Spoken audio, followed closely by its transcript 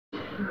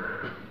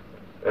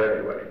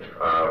Anyway,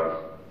 I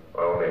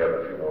only have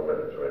a few more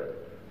minutes, right?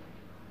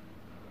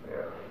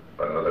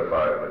 Yeah, another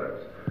 5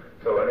 minutes.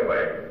 So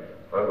anyway,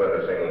 I'm going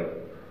to sing.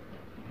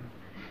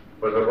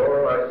 Was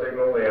Aurora I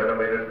Signal, the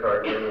animated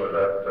cartoon, was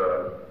that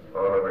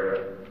on over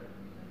here?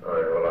 All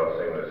right, well, I'll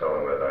sing the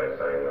song that I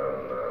sang on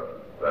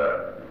that.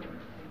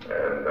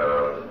 And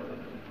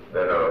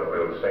then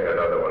we'll sing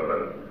another one.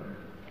 And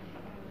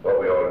what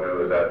we all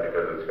do is that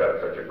because it's got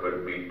such a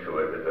good beat to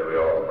it that we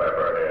all clap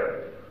our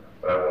hands.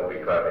 But I won't be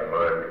clapping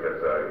mine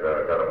because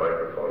I've got a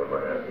microphone in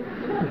my hand.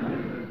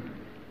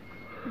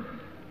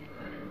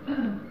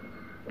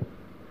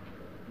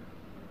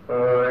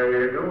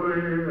 I do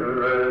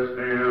rest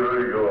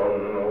here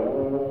yon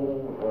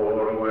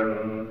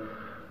overwind,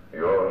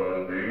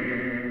 yon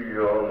die,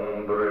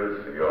 yon bris,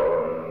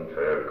 yon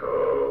teka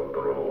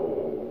bro,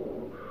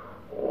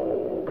 o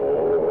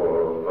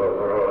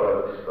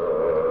borvras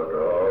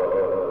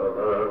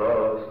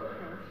adalas,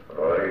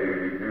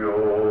 regiono,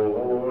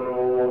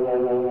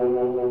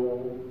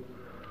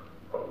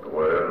 but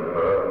when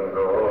and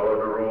God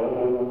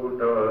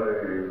rode I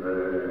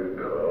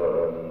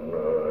vegan I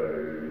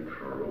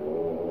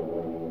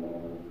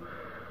true.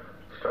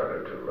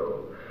 Started too low.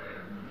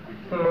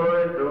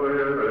 My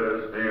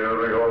dearest dear,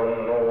 yon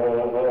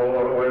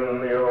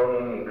overwind, yon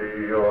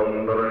beyond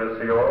bris,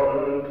 yon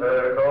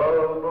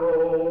tekabro,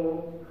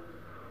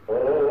 o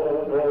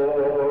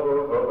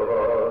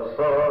borvras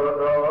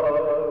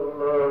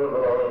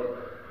adalas,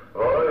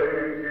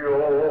 regiono,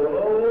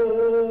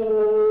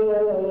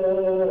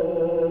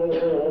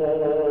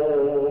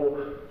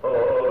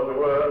 and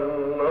when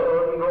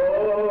and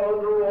God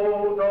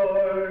rode I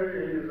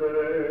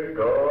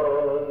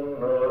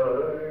vegan I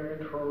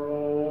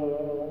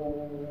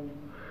true.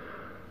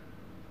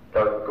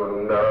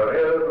 Takunda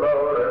is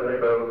loud and the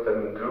bells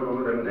and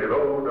toot and the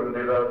road and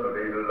the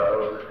lovely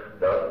loud.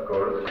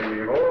 Daskor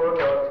skivor,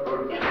 daskor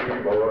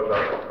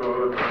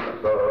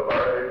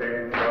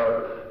surviving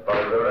loud.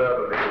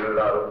 Padderelly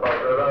loud,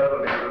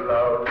 padderelly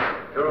loud.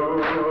 Two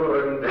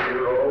and the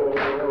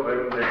road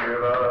and the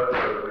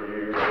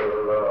lovely loud.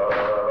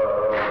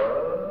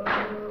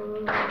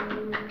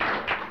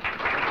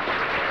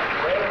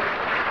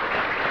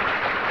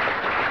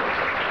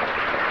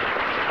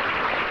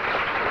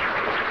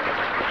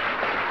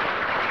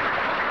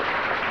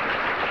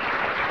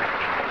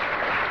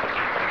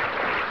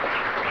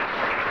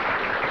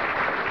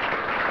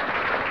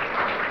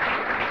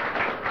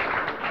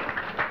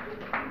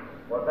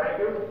 Well, thank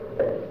you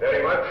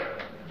very much.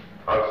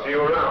 I'll see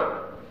you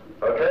around.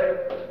 Okay?